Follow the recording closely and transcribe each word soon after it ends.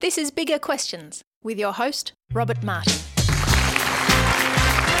This is Bigger Questions with your host, Robert Martin.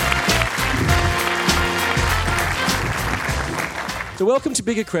 So welcome to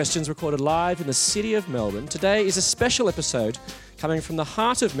Bigger Questions, recorded live in the city of Melbourne. Today is a special episode coming from the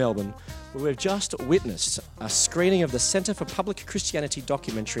heart of Melbourne, where we've just witnessed a screening of the Centre for Public Christianity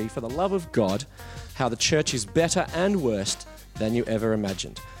documentary, For the Love of God, How the Church is Better and Worse Than You Ever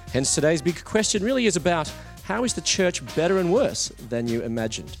Imagined. Hence today's big question really is about how is the church better and worse than you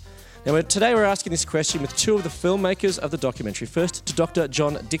imagined? Now today we're asking this question with two of the filmmakers of the documentary. First to Dr.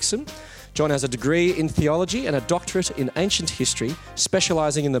 John Dickson. John has a degree in theology and a doctorate in ancient history,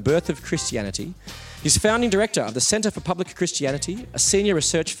 specialising in the birth of Christianity. He's founding director of the Centre for Public Christianity, a senior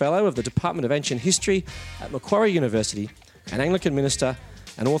research fellow of the Department of Ancient History at Macquarie University, an Anglican minister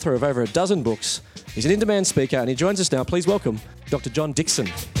and author of over a dozen books. He's an in-demand speaker and he joins us now. Please welcome Dr. John Dickson.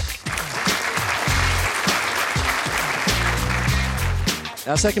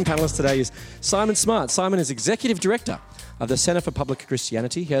 Our second panellist today is Simon Smart. Simon is Executive Director of the Centre for Public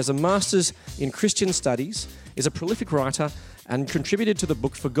Christianity. He has a Master's in Christian Studies, is a prolific writer, and contributed to the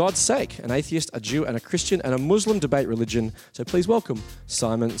book For God's Sake, an atheist, a Jew, and a Christian and a Muslim debate religion. So please welcome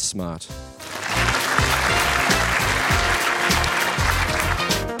Simon Smart.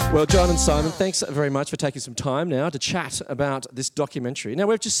 Well, John and Simon, thanks very much for taking some time now to chat about this documentary. Now,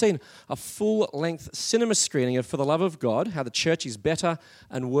 we've just seen a full-length cinema screening of For the Love of God, How the Church is Better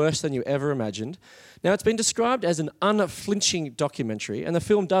and Worse Than You Ever Imagined. Now, it's been described as an unflinching documentary, and the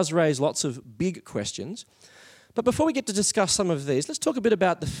film does raise lots of big questions. But before we get to discuss some of these, let's talk a bit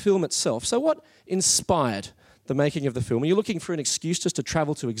about the film itself. So what inspired the making of the film? Are you looking for an excuse just to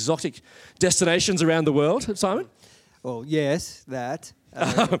travel to exotic destinations around the world, Simon? Well, yes, that.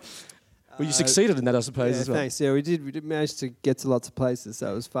 Well, you succeeded in that, I suppose, as well. Thanks. Yeah, we did manage to get to lots of places,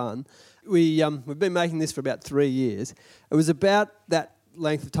 so it was fun. We've been making this for about 3 years. It was about that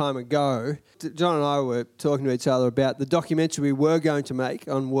length of time ago. John and I were talking to each other about the documentary we were going to make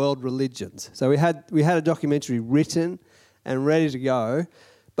on world religions. So we had a documentary written and ready to go,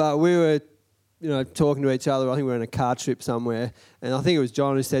 but we were talking to each other. I think we were on a car trip somewhere, and I think it was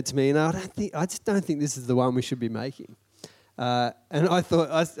John who said to me, I just don't think this is the one we should be making. And I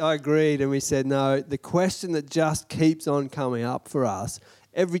thought, I agreed, and we said, no, the question that just keeps on coming up for us,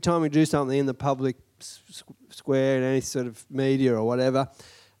 every time we do something in the public square, in any sort of media or whatever,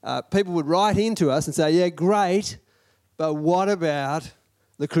 people would write into us and say, yeah, great, but what about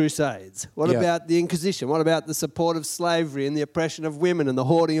the Crusades? What about the Inquisition? What about the support of slavery and the oppression of women and the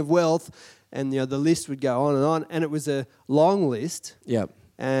hoarding of wealth? And the list would go on, and it was a long list. Yeah.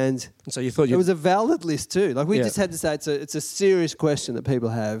 And so you thought it was a valid list too. Like we just had to say it's a serious question that people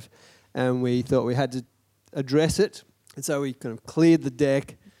have, and we thought we had to address it. And so we kind of cleared the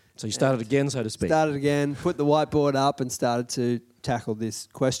deck. So you started again, so to speak. Started again, put the whiteboard up, and started to tackle this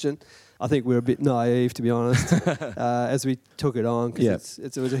question. I think we were a bit naive, to be honest, as we took it on, because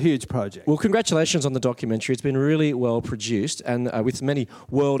it was a huge project. Well, congratulations on the documentary. It's been really well produced and with many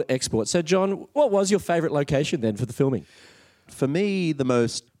world exports. So, John, what was your favourite location then for the filming? For me, the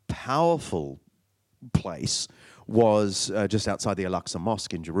most powerful place was just outside the Al-Aqsa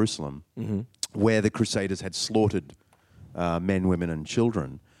Mosque in Jerusalem, where the Crusaders had slaughtered men, women and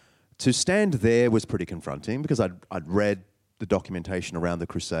children. To stand there was pretty confronting because I'd read the documentation around the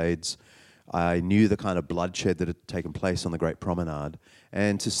Crusades. I knew the kind of bloodshed that had taken place on the Great Promenade.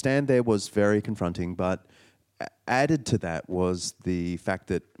 And to stand there was very confronting, but added to that was the fact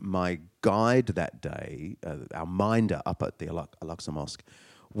that my guide that day, our minder up at the Al-Aqsa Mosque,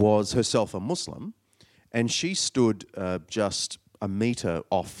 was herself a Muslim, and she stood just a metre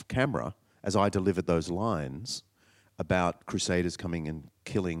off camera as I delivered those lines about Crusaders coming and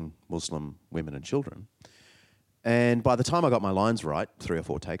killing Muslim women and children. And by the time I got my lines right, 3 or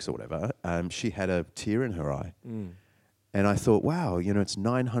 4 takes or whatever, she had a tear in her eye. And I thought, wow, it's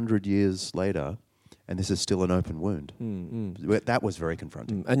 900 years later, and this is still an open wound. That was very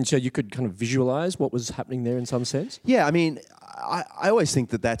confronting. And so you could kind of visualise what was happening there in some sense? Yeah, I mean, I always think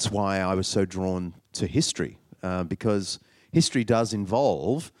that that's why I was so drawn to history, because history does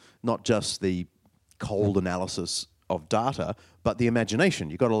involve not just the cold analysis of data, but the imagination.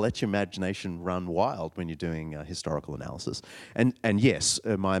 You've got to let your imagination run wild when you're doing historical analysis. And yes,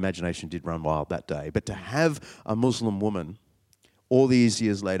 my imagination did run wild that day. But to have a Muslim woman all these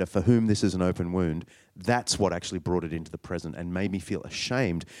years later for whom this is an open wound, that's what actually brought it into the present and made me feel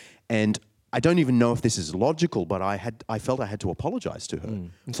ashamed. And I don't even know if this is logical, but I felt I had to apologise to her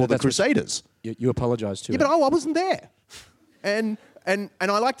for the Crusaders. You apologised to her? Yeah, but I wasn't there. And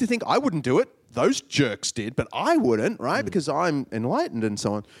I like to think I wouldn't do it. Those jerks did, but I wouldn't, right? Because I'm enlightened and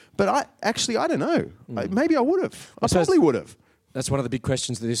so on. But I don't know. Maybe I would have. I probably would have. That's one of the big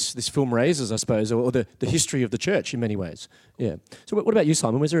questions that this film raises, I suppose, or the history of the church in many ways. Yeah. So what about you,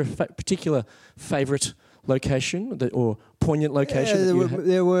 Simon? Was there a particular favourite location or poignant location?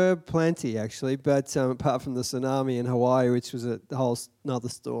 There were plenty, actually, but apart from the tsunami in Hawaii, which was a whole another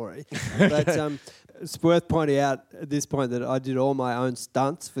story. But it's worth pointing out at this point that I did all my own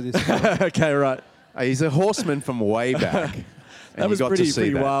stunts for this film. Okay, right. He's a horseman from way back. That was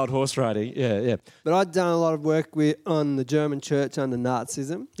pretty wild horse riding. Yeah. But I'd done a lot of work on the German church under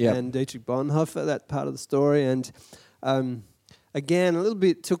Nazism and Dietrich Bonhoeffer, that part of the story. And again, a little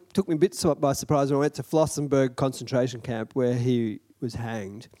bit took me a bit by surprise when I went to Flossenburg concentration camp where he was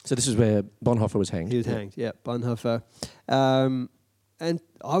hanged. So this is where Bonhoeffer was hanged? He was hanged, Bonhoeffer. And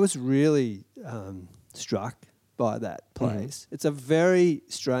I was really struck by that place. It's a very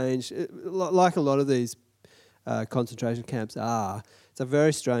strange, like a lot of these concentration camps are. It's a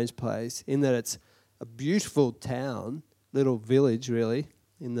very strange place in that it's a beautiful town, little village really,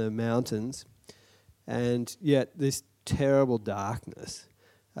 in the mountains, and yet this terrible darkness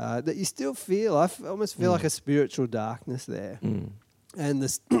that you still feel. I almost feel like a spiritual darkness there. And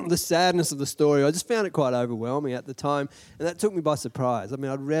the sadness of the story, I just found it quite overwhelming at the time, and that took me by surprise. I mean,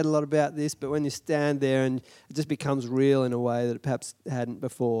 I'd read a lot about this, but when you stand there and it just becomes real in a way that it perhaps hadn't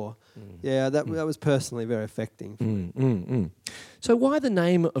before, that was personally very affecting for me. So why the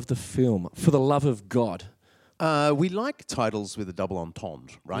name of the film, For the Love of God? We like titles with a double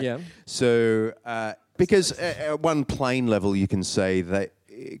entendre, right? Yeah. So, because at one plain level you can say that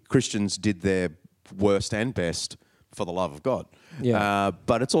Christians did their worst and best for the love of God. Yeah.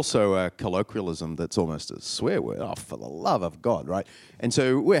 But it's also a colloquialism that's almost a swear word. Oh, for the love of God, right? And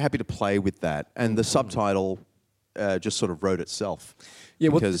so we're happy to play with that. And the subtitle just sort of wrote itself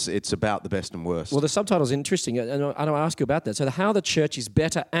because it's about the best and worst. Well, the subtitle's interesting, and I'll ask you about that. So how the church is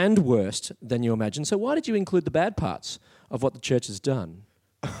better and worse than you imagine. So why did you include the bad parts of what the church has done?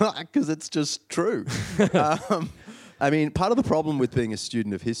 Because it's just true. I mean, part of the problem with being a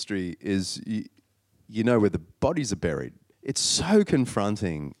student of history is you know where the bodies are buried. It's so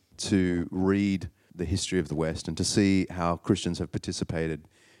confronting to read the history of the West and to see how Christians have participated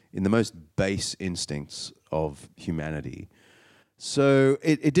in the most base instincts of humanity. So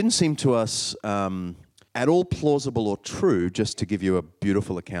it didn't seem to us at all plausible or true just to give you a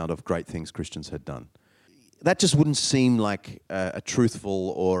beautiful account of great things Christians had done. That just wouldn't seem like a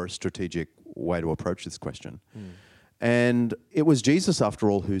truthful or a strategic way to approach this question. And it was Jesus,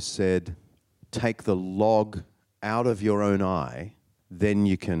 after all, who said, take the log out of your own eye, then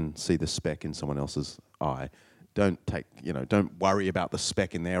you can see the speck in someone else's eye. Don't worry about the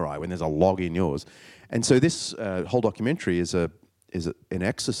speck in their eye when there's a log in yours. And so this whole documentary is an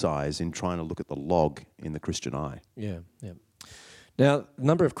exercise in trying to look at the log in the Christian eye. Yeah. Now, a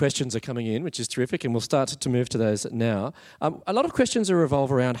number of questions are coming in, which is terrific, and we'll start to move to those now. A lot of questions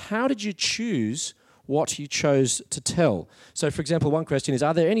revolve around how did you choose what you chose to tell? So, for example, one question is,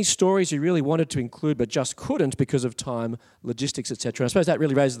 are there any stories you really wanted to include but just couldn't because of time, logistics, etc.? I suppose that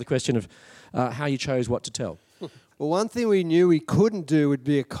really raises the question of how you chose what to tell. Well, one thing we knew we couldn't do would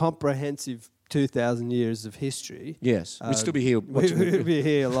be a comprehensive 2,000 years of history. Yes, we'd still be here. We'd be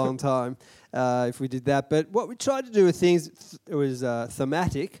here a long time if we did that. But what we tried to do with things was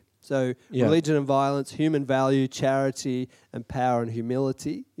thematic. So religion and violence, human value, charity, and power and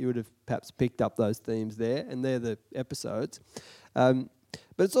humility. You would have perhaps picked up those themes there, and they're the episodes. But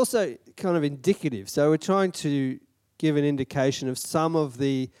it's also kind of indicative. So we're trying to give an indication of some of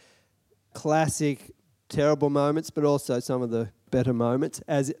the classic terrible moments, but also some of the better moments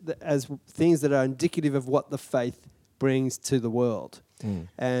as things that are indicative of what the faith brings to the world.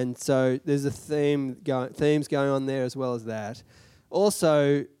 And so there's a themes going on there as well as that.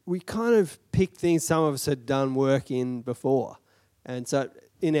 Also, we kind of picked things some of us had done work in before. And so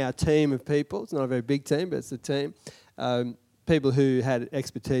in our team of people, it's not a very big team, but it's a team, people who had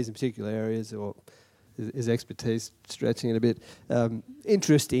expertise in particular areas, or is expertise stretching it a bit,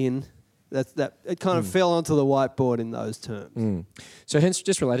 interest in, that it kind of fell onto the whiteboard in those terms. So hence,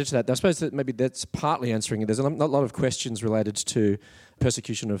 just related to that, I suppose that maybe that's partly answering it. There's a lot of questions related to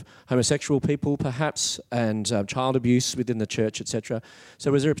persecution of homosexual people, perhaps, and child abuse within the church, etc.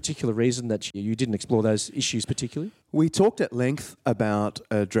 So was there a particular reason that you didn't explore those issues particularly? We talked at length about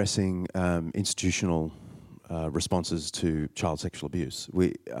addressing institutional responses to child sexual abuse.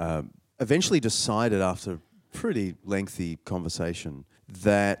 We eventually decided, after pretty lengthy conversation,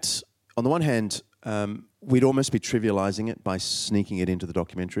 that on the one hand, we'd almost be trivialising it by sneaking it into the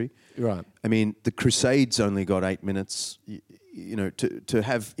documentary. Right. I mean, the Crusades only got 8 minutes. To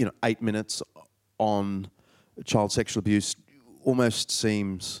have 8 minutes on child sexual abuse almost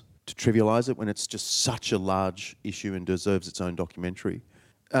seems trivialise it when it's just such a large issue and deserves its own documentary.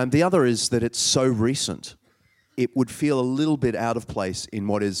 The other is that it's so recent. It would feel a little bit out of place in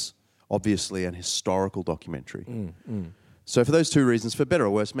what is obviously an historical documentary. So for those two reasons, for better or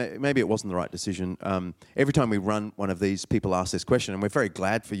worse, maybe it wasn't the right decision. Every time we run one of these, people ask this question, and we're very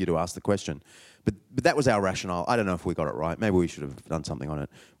glad for you to ask the question. But that was our rationale. I don't know if we got it right. Maybe we should have done something on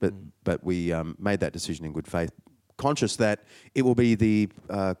it. But we made that decision in good faith, conscious that it will be the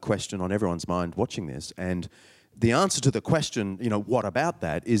question on everyone's mind watching this. And the answer to the question, what about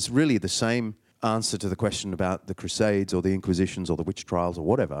that, is really the same answer to the question about the Crusades or the Inquisitions or the witch trials or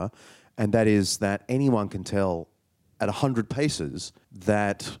whatever. And that is that anyone can tell at 100 paces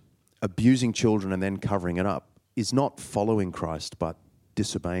that abusing children and then covering it up is not following Christ but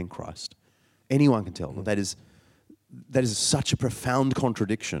disobeying Christ. Anyone can tell. That is such a profound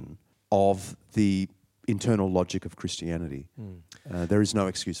contradiction of the internal logic of Christianity. There is no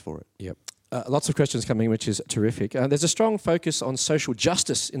excuse for it. Yep. Lots of questions coming, which is terrific. There's a strong focus on social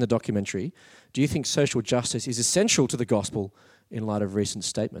justice in the documentary. Do you think social justice is essential to the gospel in light of recent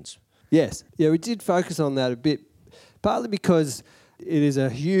statements? Yes. Yeah, we did focus on that a bit, partly because it is a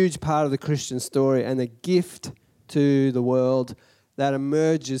huge part of the Christian story and a gift to the world that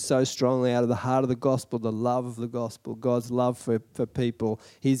emerges so strongly out of the heart of the gospel, the love of the gospel, God's love for people,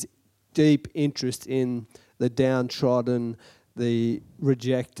 his deep interest in the downtrodden, the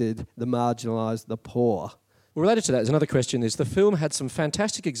rejected, the marginalised, the poor. Well, related to that is another question is the film had some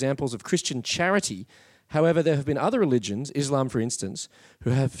fantastic examples of Christian charity. However, there have been other religions, Islam for instance,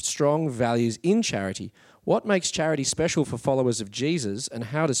 who have strong values in charity. What makes charity special for followers of Jesus, and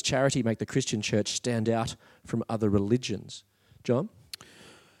how does charity make the Christian church stand out from other religions? John?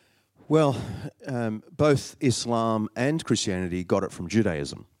 Well, both Islam and Christianity got it from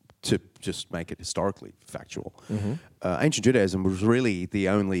Judaism, to just make it historically factual. Ancient Judaism was really the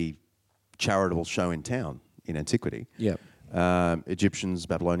only charitable show in town in antiquity. Yeah. Egyptians,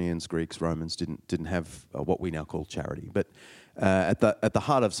 Babylonians, Greeks, Romans didn't have what we now call charity. But at the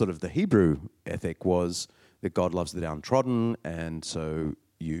heart of sort of the Hebrew ethic was that God loves the downtrodden, and so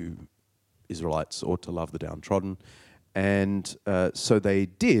you Israelites ought to love the downtrodden. And so they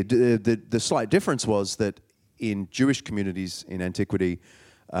did. The slight difference was that in Jewish communities in antiquity,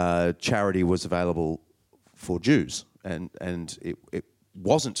 charity was available for Jews, and it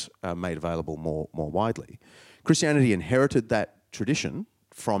wasn't made available more widely. Christianity inherited that tradition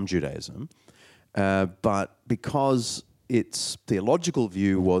from Judaism, but because its theological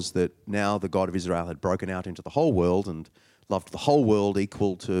view was that now the God of Israel had broken out into the whole world and loved the whole world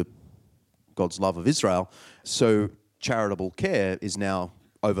equal to God's love of Israel, so charitable care is now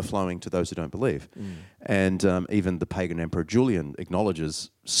overflowing to those who don't believe. And even the pagan emperor Julian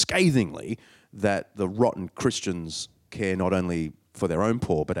acknowledges scathingly that the rotten Christians care not only for their own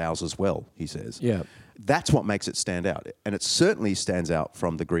poor, but ours as well, he says. Yeah. That's what makes it stand out. And it certainly stands out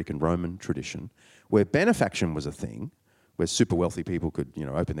from the Greek and Roman tradition, where benefaction was a thing, where super wealthy people could,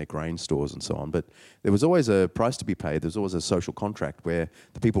 open their grain stores and so on. But there was always a price to be paid. There was always a social contract where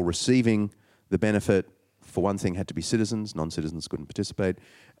the people receiving the benefit, for one thing, had to be citizens. Non-citizens couldn't participate.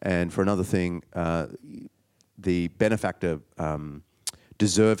 And for another thing, the benefactor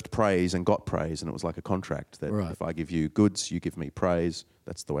deserved praise and got praise, and it was like a contract that if I give you goods, you give me praise.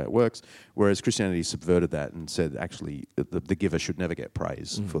 That's the way it works. Whereas Christianity subverted that and said, actually, the giver should never get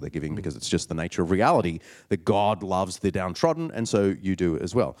praise for their giving, because it's just the nature of reality that God loves the downtrodden, and so you do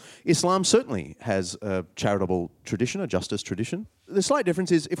as well. Islam certainly has a charitable tradition, a justice tradition. The slight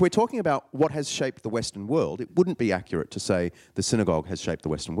difference is, if we're talking about what has shaped the Western world, it wouldn't be accurate to say the synagogue has shaped the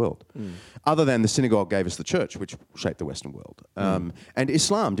Western world. Other than the synagogue gave us the church, which shaped the Western world. And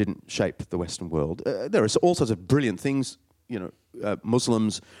Islam didn't shape the Western world. There are all sorts of brilliant things,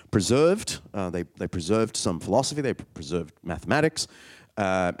 Muslims preserved. They preserved some philosophy. They preserved mathematics.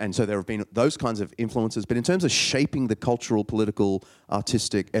 And so there have been those kinds of influences. But in terms of shaping the cultural, political,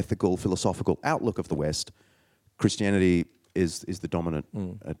 artistic, ethical, philosophical outlook of the West, Christianity is the dominant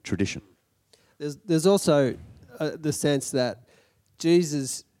tradition. There's also the sense that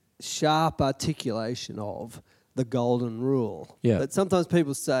Jesus' sharp articulation of the golden rule. Yeah. That sometimes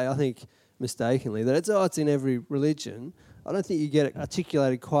people say, I think mistakenly, that it's in every religion. I don't think you get it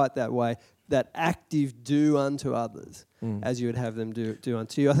articulated quite that way, that active do unto others as you would have them do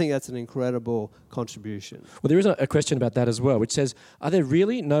unto you. I think that's an incredible contribution. Well, there is a question about that as well, which says, are there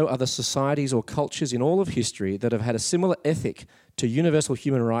really no other societies or cultures in all of history that have had a similar ethic to universal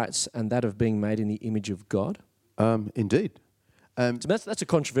human rights and that of being made in the image of God? Indeed. So that's a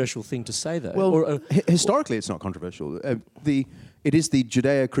controversial thing to say, though. Well, historically, it's not controversial. It is the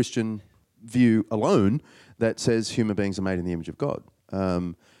Judeo-Christian view alone that says human beings are made in the image of God.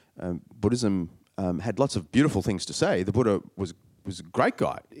 Buddhism had lots of beautiful things to say. The Buddha was a great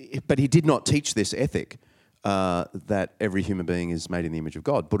guy, but he did not teach this ethic that every human being is made in the image of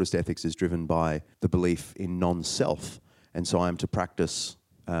God. Buddhist ethics is driven by the belief in non-self, and so I am to practice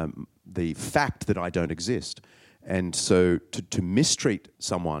the fact that I don't exist. And so to mistreat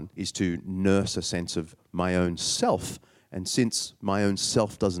someone is to nurse a sense of my own self. And since my own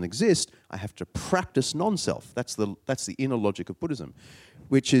self doesn't exist, I have to practice non-self. That's the inner logic of Buddhism,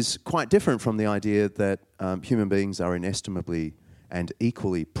 which is quite different from the idea that human beings are inestimably and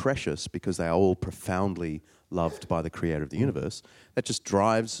equally precious because they are all profoundly loved by the creator of the universe. That just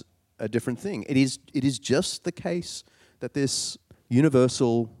drives a different thing. It is just the case that this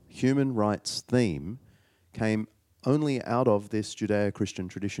universal human rights theme came only out of this Judeo-Christian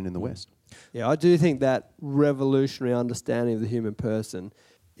tradition in the West. Yeah, I do think that revolutionary understanding of the human person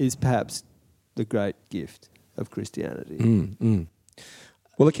is perhaps the great gift of Christianity.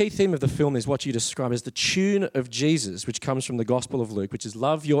 Well, the key theme of the film is what you describe as the tune of Jesus, which comes from the Gospel of Luke, which is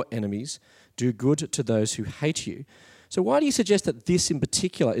love your enemies, do good to those who hate you. So why do you suggest that this in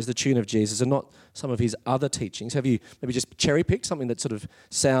particular is the tune of Jesus and not some of his other teachings? Have you maybe just cherry-picked something that sort of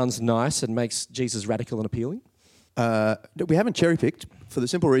sounds nice and makes Jesus radical and appealing? We haven't cherry-picked for the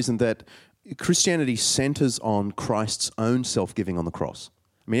simple reason that Christianity centres on Christ's own self-giving on the cross.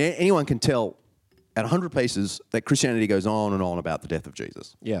 I mean, anyone can tell at 100 paces that Christianity goes on and on about the death of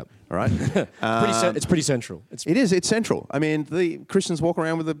Jesus. Yeah. All right? It's pretty central. It's central. I mean, the Christians walk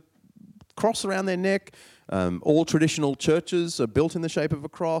around with a cross around their neck. All traditional churches are built in the shape of a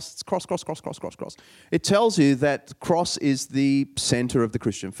cross. It's cross, cross, cross, cross, cross, cross. It tells you that the cross is the centre of the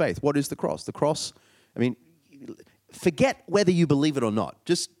Christian faith. What is the cross? The cross, I mean, forget whether you believe it or not.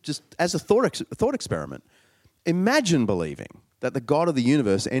 Just as a thought experiment, imagine believing that the God of the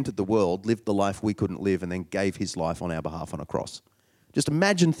universe entered the world, lived the life we couldn't live, and then gave his life on our behalf on a cross. Just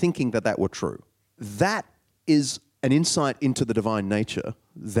imagine thinking that were true. That is an insight into the divine nature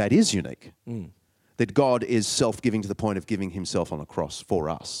that is unique. That God is self-giving to the point of giving himself on a cross for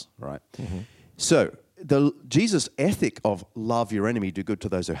us, right? So the Jesus ethic of love your enemy, do good to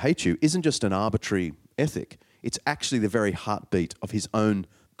those who hate you, isn't just an arbitrary ethic. It's actually the very heartbeat of his own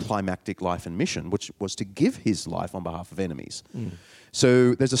climactic life and mission, which was to give his life on behalf of enemies.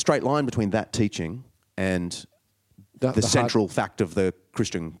 So there's a straight line between that teaching and the central fact of the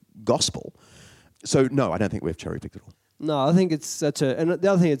Christian gospel. So no, I don't think we've cherry-picked it all. No, I think it's such a... And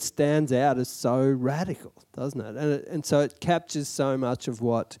the other thing, it stands out as so radical, doesn't it? And so it captures so much of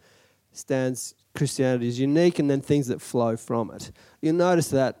what stands Christianity as unique and then things that flow from it. You'll notice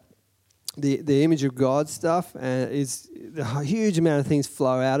that the image of God stuff is a huge amount of things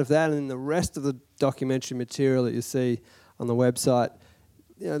flow out of that, and the rest of the documentary material that you see on the website,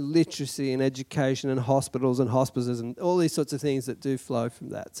 literacy and education and hospitals and hospices and all these sorts of things that do flow from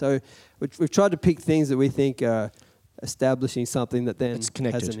that. So we've tried to pick things that we think are establishing something that then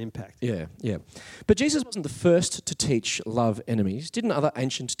has an impact. Yeah. But Jesus wasn't the first to teach love enemies. Didn't other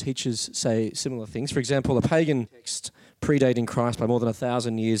ancient teachers say similar things? For example, a pagan text predating Christ by more than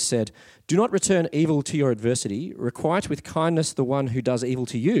 1,000 years said, "Do not return evil to your adversity. Requite with kindness the one who does evil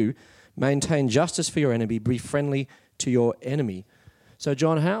to you. Maintain justice for your enemy. Be friendly to your enemy." So,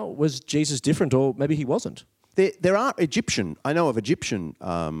 John, how was Jesus different, or maybe he wasn't? There are I know of Egyptian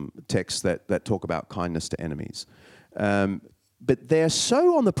texts that talk about kindness to enemies. But they're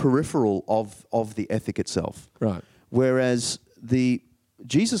so on the peripheral of the ethic itself. Right. Whereas the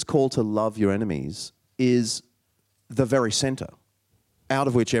Jesus' call to love your enemies is the very center, out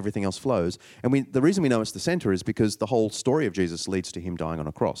of which everything else flows. And the reason we know it's the center is because the whole story of Jesus leads to him dying on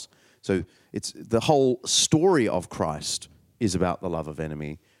a cross. So it's the whole story of Christ is about the love of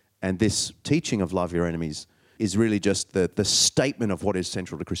enemy. And this teaching of love your enemies is really just the statement of what is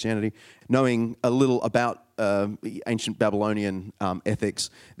central to Christianity. Knowing a little about ancient Babylonian ethics,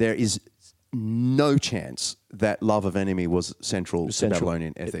 there is no chance that love of enemy was central to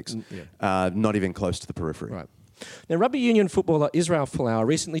Babylonian ethics. Not even close to the periphery. Right. Now, rugby union footballer Israel Folau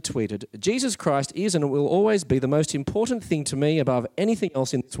recently tweeted, "Jesus Christ is and will always be the most important thing to me above anything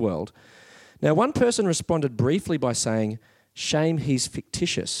else in this world." Now, one person responded briefly by saying, "Shame he's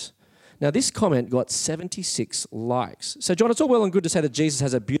fictitious." Now, this comment got 76 likes. So, John, it's all well and good to say that Jesus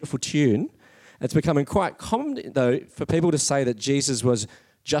has a beautiful tune. It's becoming quite common, though, for people to say that Jesus was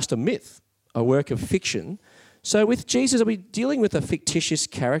just a myth, a work of fiction. So with Jesus, are we dealing with a fictitious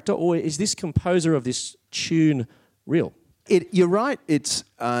character, or is this composer of this tune real? You're right. It's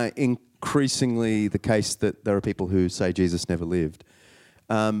increasingly the case that there are people who say Jesus never lived.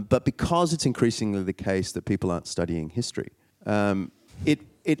 But because it's increasingly the case that people aren't studying history, it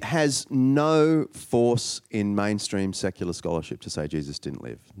it has no force in mainstream secular scholarship to say Jesus didn't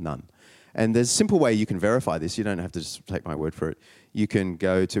live. None. And there's a simple way you can verify this. You don't have to just take my word for it. You can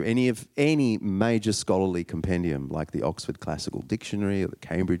go to any major scholarly compendium, like the Oxford Classical Dictionary or the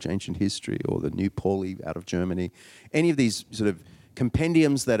Cambridge Ancient History or the New Pauli out of Germany, any of these sort of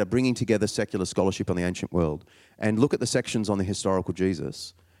compendiums that are bringing together secular scholarship on the ancient world, and look at the sections on the historical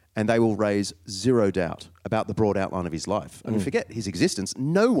Jesus, and they will raise zero doubt about the broad outline of his life. I mean, forget his existence.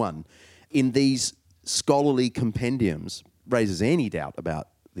 No one in these scholarly compendiums raises any doubt about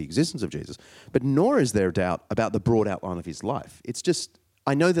the existence of Jesus, but nor is there doubt about the broad outline of his life. It's just,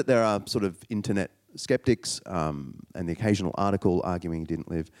 I know that there are sort of internet skeptics and the occasional article arguing he didn't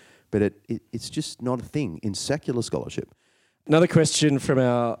live, but it's just not a thing in secular scholarship. Another question from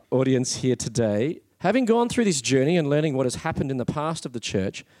our audience here today. Having gone through this journey and learning what has happened in the past of the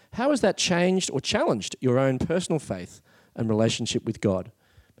church, how has that changed or challenged your own personal faith and relationship with God?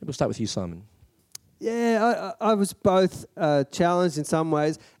 Maybe we'll start with you, Simon. Yeah, I was both challenged in some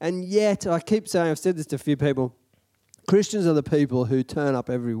ways, and yet I keep saying, I've said this to a few people, Christians are the people who turn up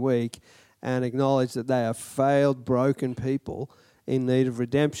every week and acknowledge that they are failed, broken people in need of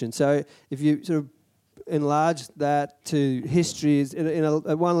redemption. So if you sort of enlarge that to history,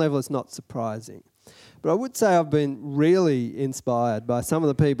 at one level it's not surprising. But I would say I've been really inspired by some of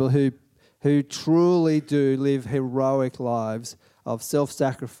the people who truly do live heroic lives of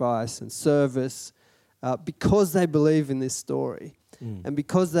self-sacrifice and service because they believe in this story and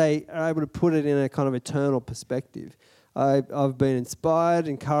because they are able to put it in a kind of eternal perspective. I've been inspired,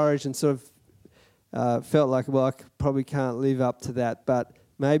 encouraged, and sort of felt like, well, I probably can't live up to that, but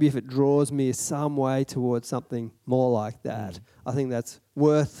maybe if it draws me some way towards something more like that, I think that's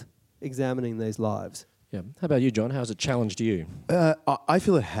worth examining these lives. Yeah. How about you, John? How has it challenged you? I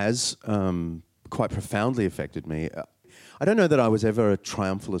feel it has quite profoundly affected me. I don't know that I was ever a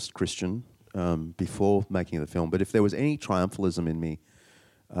triumphalist Christian before making the film, but if there was any triumphalism in me,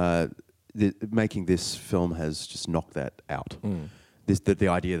 making this film has just knocked that out. The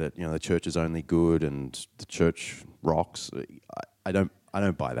idea that the church is only good and the church rocks, I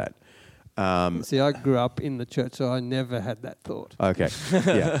don't buy that. See, I grew up in the church, so I never had that thought. Okay,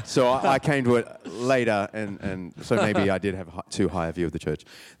 yeah. So I came to it later, and so maybe I did have too high a view of the church.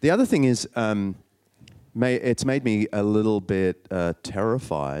 The other thing is, it's made me a little bit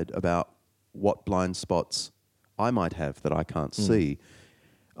terrified about what blind spots I might have that I can't see.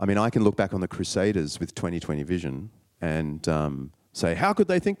 I mean, I can look back on the Crusaders with 20/20 vision and say, how could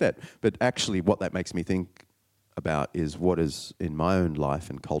they think that? But actually what that makes me think about is what is in my own life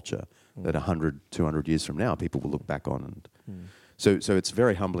and culture that 100, 200 years from now people will look back on. And so it's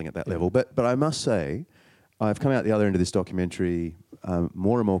very humbling at that level. But I must say, I've come out the other end of this documentary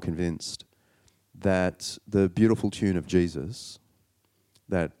more and more convinced that the beautiful tune of Jesus,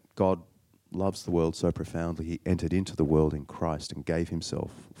 that God loves the world so profoundly, he entered into the world in Christ and gave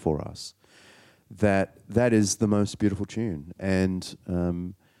himself for us, that is the most beautiful tune. And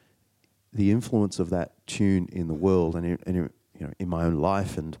the influence of that tune in the world and in my own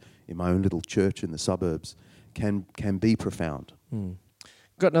life and in my own little church in the suburbs can be profound.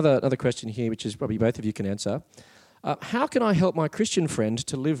 Got another question here, which is probably both of you can answer. How can I help my Christian friend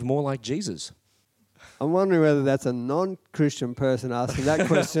to live more like Jesus? I'm wondering whether that's a non-Christian person asking that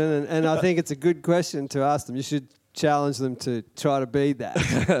question, and I think it's a good question to ask them. You should challenge them to try to be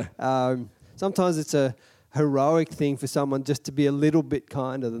that. Sometimes it's a heroic thing for someone just to be a little bit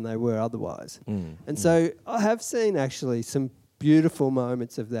kinder than they were otherwise. And so I have seen actually some beautiful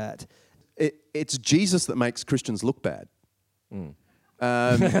moments of that. It's Jesus that makes Christians look bad.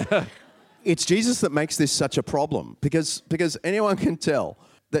 It's Jesus that makes this such a problem because anyone can tell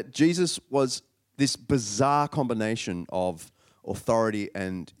that Jesus was this bizarre combination of authority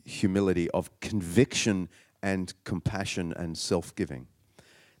and humility, of conviction and compassion and self-giving.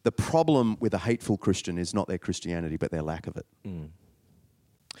 The problem with a hateful Christian is not their Christianity, but their lack of it.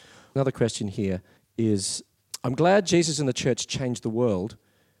 Another question here is, I'm glad Jesus and the church changed the world.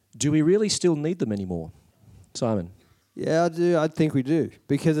 Do we really still need them anymore? Simon? Yeah, I do. I think we do.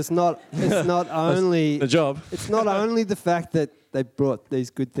 Because it's not only... the job. It's not only the fact that they brought these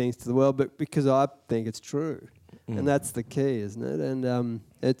good things to the world, but because I think it's true. And that's the key, isn't it? And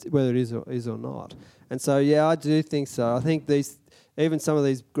it's whether it is or not. And so, yeah, I do think so. I think even some of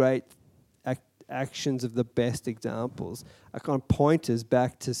these great actions of the best examples are kind of pointers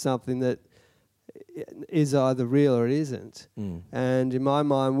back to something that is either real or it isn't. And in my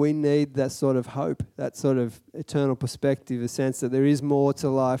mind, we need that sort of hope, that sort of eternal perspective, a sense that there is more to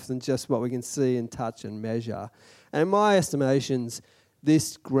life than just what we can see and touch and measure. And in my estimations,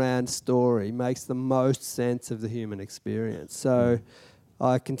 this grand story makes the most sense of the human experience. So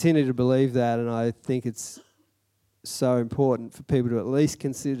I continue to believe that, and I think it's so important for people to at least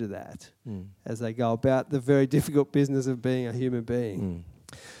consider that as they go about the very difficult business of being a human being.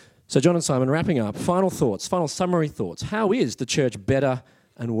 So John and Simon, wrapping up, final thoughts, final summary thoughts. How is the church better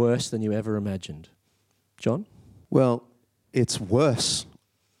and worse than you ever imagined? John? Well, it's worse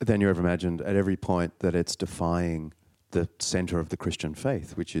than you ever imagined at every point that it's defying the centre of the Christian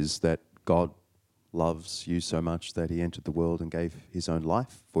faith, which is that God loves you so much that he entered the world and gave his own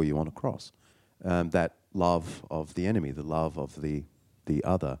life for you on a cross. That love of the enemy, the love of the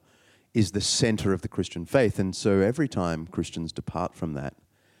other, is the centre of the Christian faith. And so every time Christians depart from that,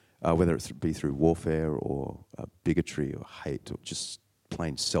 whether it be through warfare or bigotry or hate or just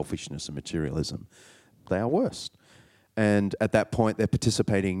plain selfishness and materialism, they are worse. And at that point, they're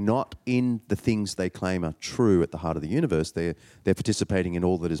participating not in the things they claim are true at the heart of the universe. They're participating in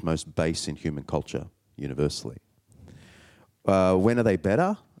all that is most base in human culture, universally. When are they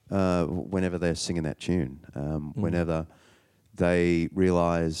better? Whenever they're singing that tune. Whenever they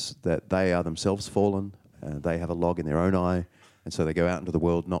realise that they are themselves fallen, they have a log in their own eye, and so they go out into the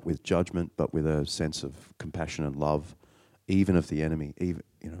world not with judgment, but with a sense of compassion and love, even of the enemy, even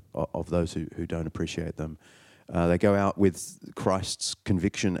of those who don't appreciate them. They go out with Christ's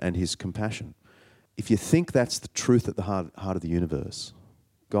conviction and his compassion. If you think that's the truth at the heart of the universe,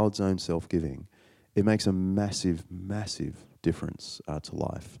 God's own self-giving, it makes a massive, massive difference to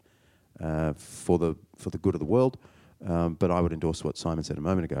life for the good of the world. But I would endorse what Simon said a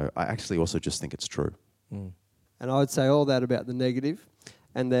moment ago. I actually also just think it's true. And I would say all that about the negative.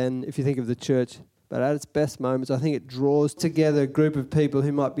 And then if you think of the church, but at its best moments, I think it draws together a group of people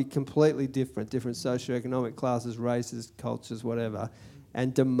who might be completely different socioeconomic classes, races, cultures, whatever,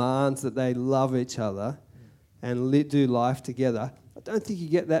 and demands that they love each other and do life together. I don't think you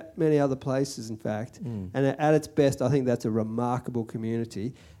get that many other places, in fact. And at its best, I think that's a remarkable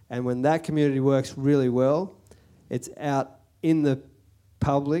community. And when that community works really well, it's out in the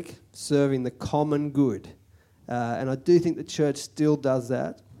public serving the common good. And I do think the church still does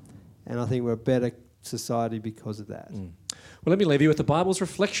that. And I think we're a better society because of that. Well, let me leave you with the Bible's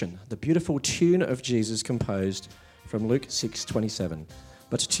reflection, the beautiful tune of Jesus composed from Luke 6:27.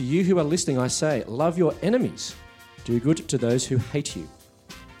 But to you who are listening, I say, love your enemies. Do good to those who hate you.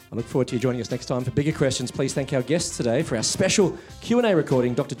 I look forward to you joining us next time for bigger questions. Please thank our guests today for our special Q&A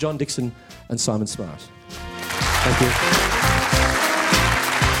recording, Dr. John Dixon and Simon Smart. Thank you.